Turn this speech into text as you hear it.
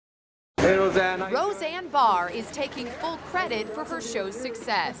Hey, Roseanne. Roseanne Barr is taking full credit for her show's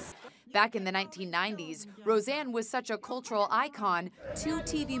success. Back in the 1990s, Roseanne was such a cultural icon, 2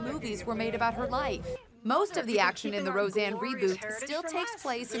 TV movies were made about her life. Most of the action in the Roseanne reboot still takes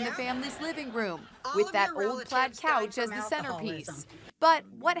place in the family's living room, with that old plaid couch as the centerpiece. But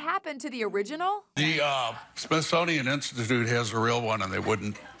what happened to the original? The Smithsonian Institute has a real one, and they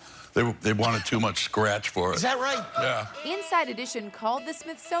wouldn't. They wanted too much scratch for it. Is that right? Yeah. Inside Edition called the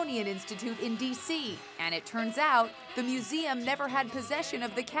Smithsonian Institute in D.C., and it turns out the museum never had possession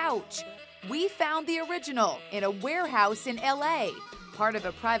of the couch. We found the original in a warehouse in L.A., part of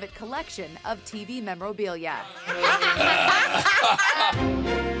a private collection of TV memorabilia.